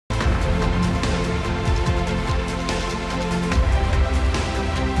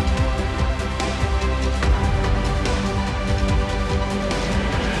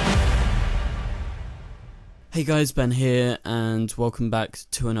Hey guys, Ben here, and welcome back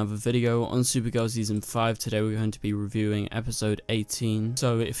to another video on Supergirl Season 5. Today we're going to be reviewing episode 18.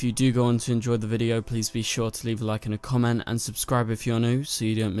 So if you do go on to enjoy the video, please be sure to leave a like and a comment, and subscribe if you're new, so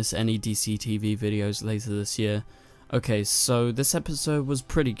you don't miss any DCTV videos later this year. Okay, so this episode was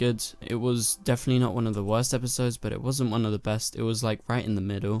pretty good. It was definitely not one of the worst episodes, but it wasn't one of the best. It was like right in the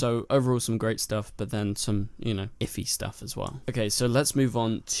middle. So overall some great stuff, but then some, iffy stuff as well. Okay, so let's move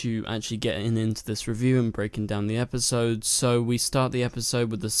on to actually getting into this review and breaking down the episode. So we start the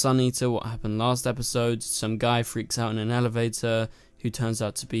episode with the Sun Eater, what happened last episode. Some guy freaks out in an elevator who turns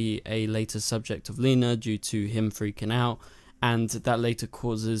out to be a later subject of Lena due to him freaking out. And that later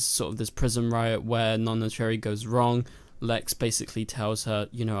causes sort of this prison riot where Nonna Cherry goes wrong. Lex basically tells her,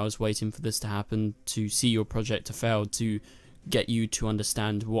 I was waiting for this to happen to see your project to fail, to get you to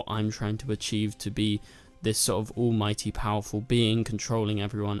understand what I'm trying to achieve, to be this sort of almighty powerful being controlling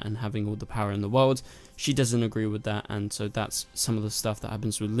everyone and having all the power in the world. She doesn't agree with that, and so that's some of the stuff that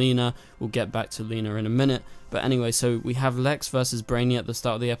happens with Lena. We'll get back to Lena in a minute. But anyway, so we have Lex versus Brainy at the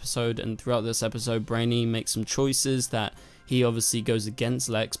start of the episode, and throughout this episode Brainy makes some choices that he obviously goes against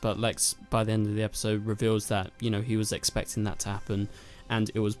Lex, but Lex by the end of the episode reveals that, he was expecting that to happen and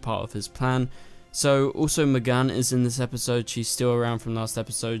it was part of his plan. So also Megan is in this episode. She's still around from last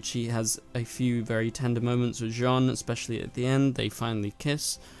episode. She has a few very tender moments with Jean, especially at the end. They finally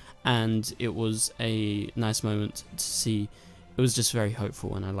kiss, and it was a nice moment to see. It was just very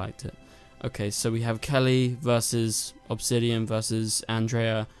hopeful and I liked it. Okay, so we have Kelly versus Obsidian versus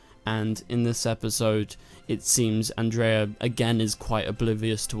Andrea, and in this episode it seems Andrea again is quite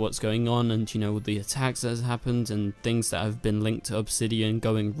oblivious to what's going on, and the attacks that has happened and things that have been linked to Obsidian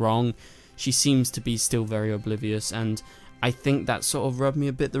going wrong. She seems to be still very oblivious, and I think that sort of rubbed me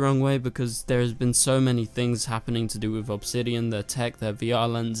a bit the wrong way, because there has been so many things happening to do with Obsidian, their tech, their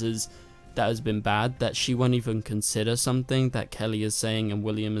VR lenses, that has been bad, that she won't even consider something that Kelly is saying and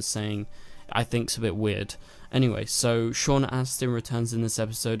William is saying. I think's a bit weird. Anyway, so Sean Astin returns in this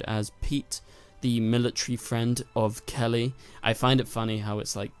episode as Pete, the military friend of Kelly. I find it funny how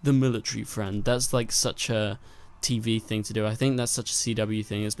it's like the military friend. That's like such a TV thing to do. I think that's such a CW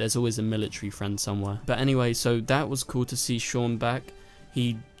thing, is there's always a military friend somewhere. But anyway, so that was cool to see Sean back.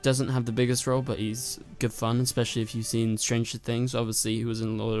 He doesn't have the biggest role, but he's good fun, especially if you've seen Stranger Things. Obviously he was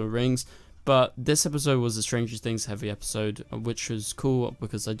in Lord of the Rings, but this episode was a Stranger Things heavy episode, which was cool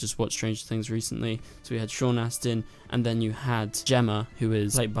because I just watched Stranger Things recently. So we had Sean Astin, and then you had Gemma, who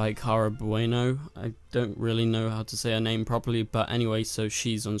is played by Cara Bueno. I don't really know how to say her name properly, but anyway, so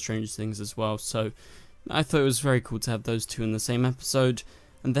she's on Stranger Things as well. So I thought it was very cool to have those two in the same episode.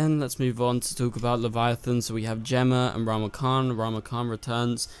 And then let's move on to talk about Leviathan. So we have Gemma and Rama Khan. Rama Khan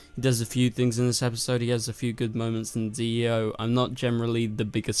returns. He does a few things in this episode. He has a few good moments in the DEO. I'm not generally the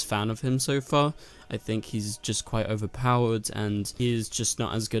biggest fan of him so far. I think he's just quite overpowered, and he is just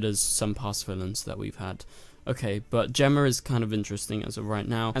not as good as some past villains that we've had. Okay, but Gemma is kind of interesting as of right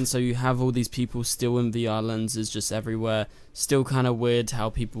now. And so you have all these people still in VR lenses just everywhere. Still kind of weird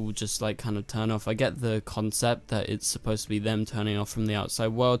how people just kind of turn off. I get the concept that it's supposed to be them turning off from the outside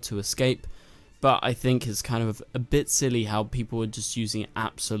world to escape, but I think it's kind of a bit silly how people are just using it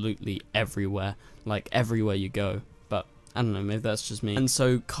absolutely everywhere, like everywhere you go. But I don't know, maybe that's just me. And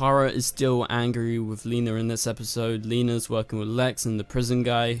so Kara is still angry with Lena in this episode. Lena's working with Lex and the prison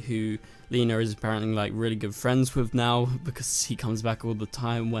guy, who Lena is apparently really good friends with now, because he comes back all the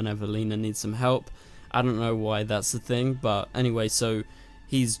time whenever Lena needs some help. I don't know why that's the thing, but anyway, so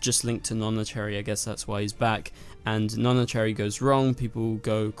he's just linked to Nonna Cherry. I guess that's why he's back. And Nonna Cherry goes wrong. People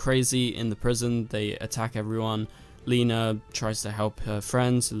go crazy in the prison. They attack everyone. Lena tries to help her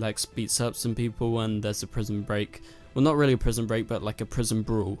friends. Lex beats up some people, and there's a prison break. Well, not really a prison break, but like a prison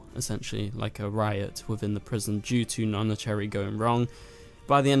brawl, essentially, like a riot within the prison due to Nonna Cherry going wrong.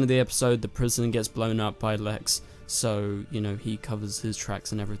 By the end of the episode, the prison gets blown up by Lex, so, he covers his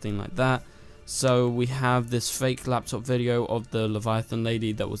tracks and everything like that. So we have this fake laptop video of the Leviathan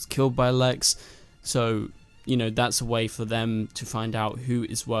lady that was killed by Lex. So, that's a way for them to find out who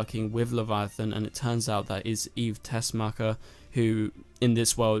is working with Leviathan, and it turns out that is Eve Tessmacher, who in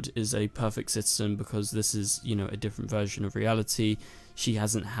this world is a perfect citizen, because this is, a different version of reality. She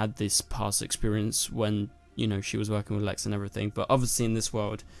hasn't had this past experience when she was working with Lex and everything, but obviously in this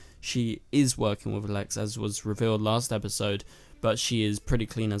world she is working with Lex, as was revealed last episode, but she is pretty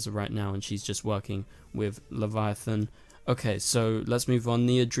clean as of right now, and she's just working with Leviathan. Okay, so let's move on.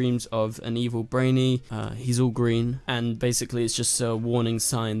 Nia dreams of an evil Brainy. He's all green, and basically it's just a warning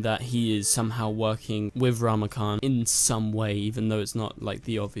sign that he is somehow working with Rama Khan in some way, even though it's not like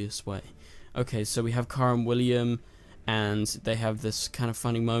the obvious way. Okay, so we have Kara and William, and they have this kind of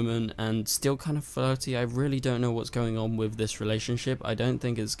funny moment and still kind of flirty. I really don't know what's going on with this relationship. I don't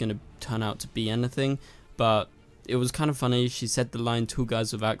think it's going to turn out to be anything, but it was kind of funny. She said the line "two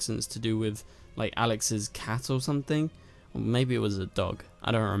guys with accents" to do with like Alex's cat or something, or maybe it was a dog,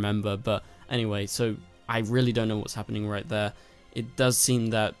 I don't remember. But anyway, so I really don't know what's happening right there. It does seem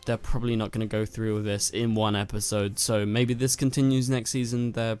that they're probably not going to go through with this in one episode, so maybe this continues next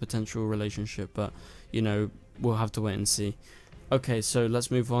season, their potential relationship, but you know, we'll have to wait and see. Okay, so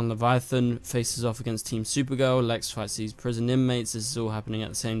let's move on. Leviathan faces off against Team Supergirl. Lex fights these prison inmates. This is all happening at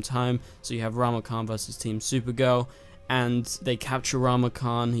the same time. So you have Rama Khan versus Team Supergirl, and they capture Rama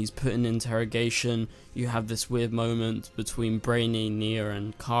Khan. He's put in interrogation. You have this weird moment between Brainy, Nia,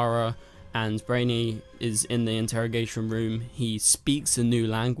 and Kara. And Brainy is in the interrogation room. He speaks a new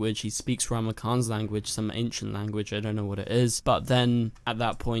language. He speaks Rama Khan's language, some ancient language, I don't know what it is. But then at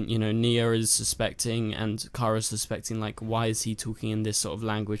that point, you know, Nia is suspecting and Kara's suspecting, like, why is he talking in this sort of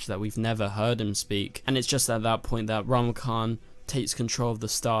language that we've never heard him speak? And it's just at that point that Rama Khan takes control of the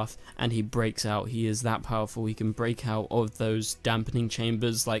staff and he breaks out. He is that powerful. He can break out of those dampening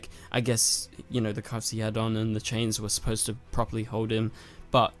chambers. Like, I guess, you know, the cuffs he had on and the chains were supposed to properly hold him,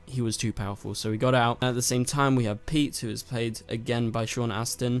 but he was too powerful, so he got out. At the same time, we have Pete, who is played again by Sean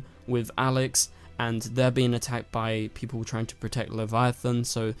Astin, with Alex, and they're being attacked by people trying to protect Leviathan,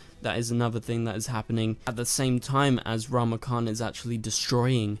 so that is another thing that is happening at the same time as Rama Khan is actually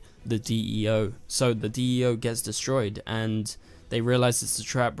destroying the DEO. So the DEO gets destroyed, and they realize it's a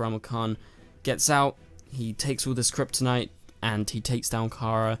trap. Rama Khan gets out, he takes all this kryptonite, and he takes down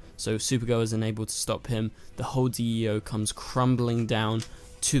Kara, so Supergirl is unable to stop him. The whole DEO comes crumbling down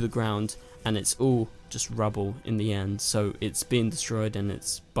to the ground, and it's all just rubble in the end. So it's being destroyed, and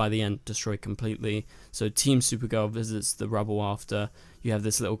it's by the end destroyed completely. So Team Supergirl visits the rubble after. You have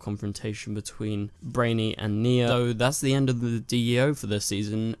this little confrontation between Brainy and Nia. So that's the end of the DEO for this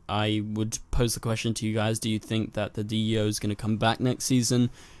season. I would pose the question to you guys, do you think that the DEO is going to come back next season?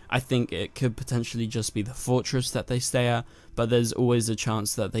 I think it could potentially just be the fortress that they stay at, but there's always a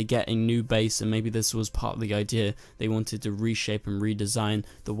chance that they get a new base, and maybe this was part of the idea. They wanted to reshape and redesign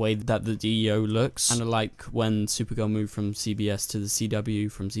the way that the DEO looks. Kind of like when Supergirl moved from CBS to the CW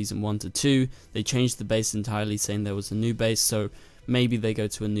from season 1 to 2, they changed the base entirely, saying there was a new base, so maybe they go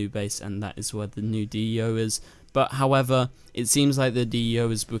to a new base and that is where the new DEO is. But however, it seems like the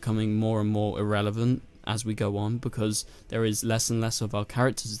DEO is becoming more and more irrelevant as we go on, because there is less and less of our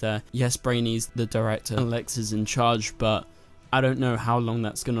characters there. Yes, Brainy's the director and Lex is in charge, but I don't know how long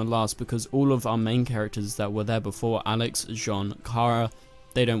that's going to last, because all of our main characters that were there before, Alex, Jean, Kara,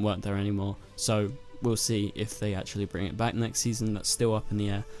 they don't work there anymore. So we'll see if they actually bring it back next season. That's still up in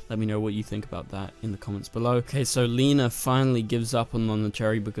the air. Let me know what you think about that in the comments below. Okay, so Lena finally gives up on the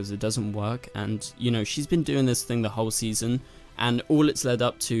cherry because it doesn't work, and you know, she's been doing this thing the whole season, and all it's led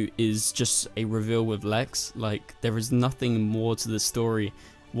up to is just a reveal with Lex. Like, there is nothing more to the story.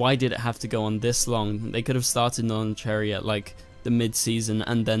 Why did it have to go on this long? They could have started on cherry at like the mid-season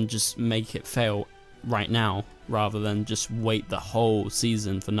and then just make it fail right now, rather than just wait the whole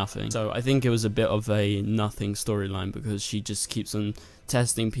season for nothing. So I think it was a bit of a nothing storyline, because she just keeps on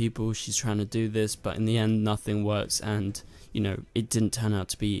testing people. She's trying to do this, but in the end nothing works, and you know, it didn't turn out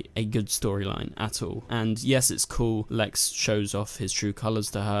to be a good storyline at all. And yes, it's cool, Lex shows off his true colors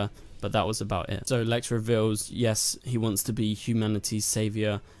to her, but that was about it. So Lex reveals, yes, he wants to be humanity's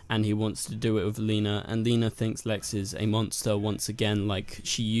savior, and he wants to do it with Lena, and Lena thinks Lex is a monster once again, like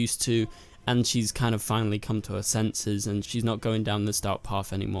she used to, and she's kind of finally come to her senses, and she's not going down this dark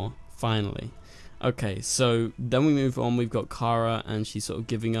path anymore, finally. Okay, so then we move on. We've got Kara, and she's sort of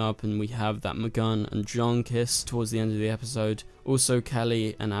giving up, and we have that McGunn and John kiss towards the end of the episode. Also,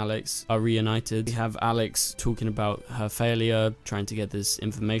 Kelly and Alex are reunited. We have Alex talking about her failure, trying to get this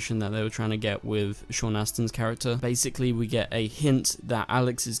information that they were trying to get with Sean Astin's character. Basically, we get a hint that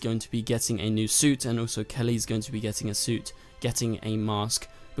Alex is going to be getting a new suit, and also Kelly's going to be getting a suit, getting a mask,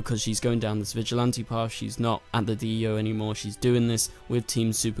 because she's going down this vigilante path. She's not at the DEO anymore. She's doing this with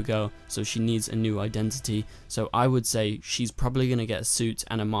Team Supergirl, so she needs a new identity. So I would say she's probably going to get a suit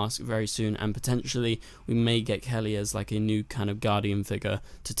and a mask very soon, and potentially we may get Kelly as like a new kind of guardian figure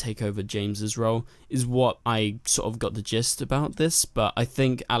to take over James's role, is what I sort of got the gist about this. But I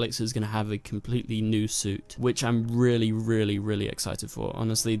think Alex is going to have a completely new suit, which I'm really excited for.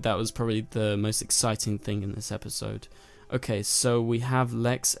 Honestly, that was probably the most exciting thing in this episode. Okay, so we have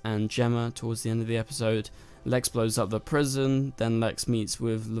Lex and Gemma towards the end of the episode. Lex blows up the prison, then Lex meets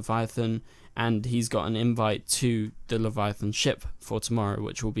with Leviathan, and he's got an invite to the Leviathan ship for tomorrow,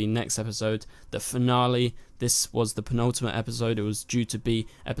 which will be next episode, the finale. This was the penultimate episode. It was due to be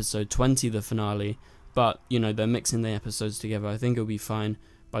episode 20, the finale, but you know, they're mixing the episodes together. I think it'll be fine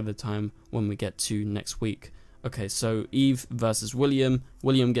by the time when we get to next week. Okay, so Eve versus William.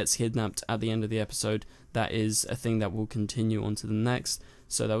 William gets kidnapped at the end of the episode. That is a thing that will continue on to the next.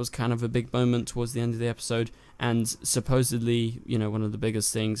 So that was kind of a big moment towards the end of the episode. And supposedly, you know, one of the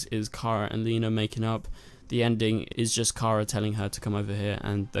biggest things is Kara and Lena making up. The ending is just Kara telling her to come over here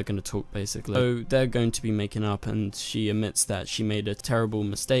and they're going to talk, basically. So they're going to be making up, and she admits that she made a terrible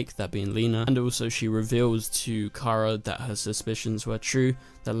mistake, that being Lena. And also she reveals to Kara that her suspicions were true,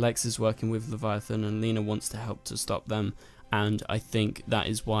 that Lex is working with Leviathan and Lena wants to help to stop them. And I think that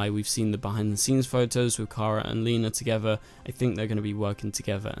is why we've seen the behind the scenes photos with Kara and Lena together. I think they're going to be working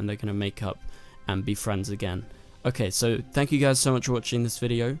together and they're going to make up and be friends again. Okay, so thank you guys so much for watching this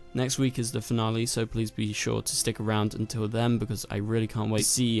video. Next week is the finale, so please be sure to stick around until then, because I really can't wait to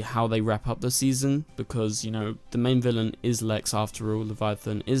see how they wrap up the season, because, you know, the main villain is Lex after all.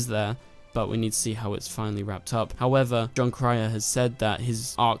 Leviathan is there, but we need to see how it's finally wrapped up. However, John Cryer has said that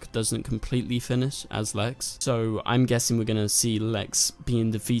his arc doesn't completely finish as Lex, so I'm guessing we're going to see Lex being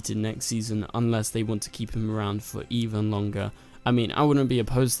defeated next season unless they want to keep him around for even longer. I mean, I wouldn't be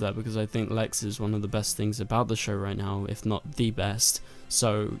opposed to that, because I think Lex is one of the best things about the show right now, if not the best.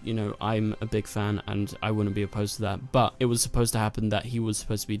 So, you know, I'm a big fan and I wouldn't be opposed to that. But it was supposed to happen that he was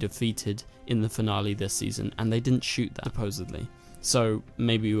supposed to be defeated in the finale this season, and they didn't shoot that, supposedly. So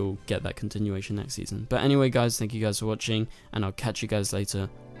maybe we'll get that continuation next season. But anyway, guys, thank you guys for watching, and I'll catch you guys later.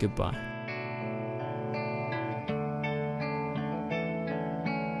 Goodbye.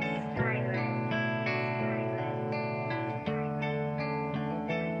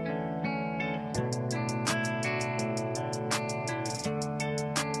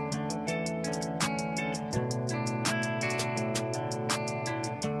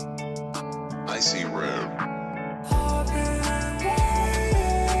 I see red.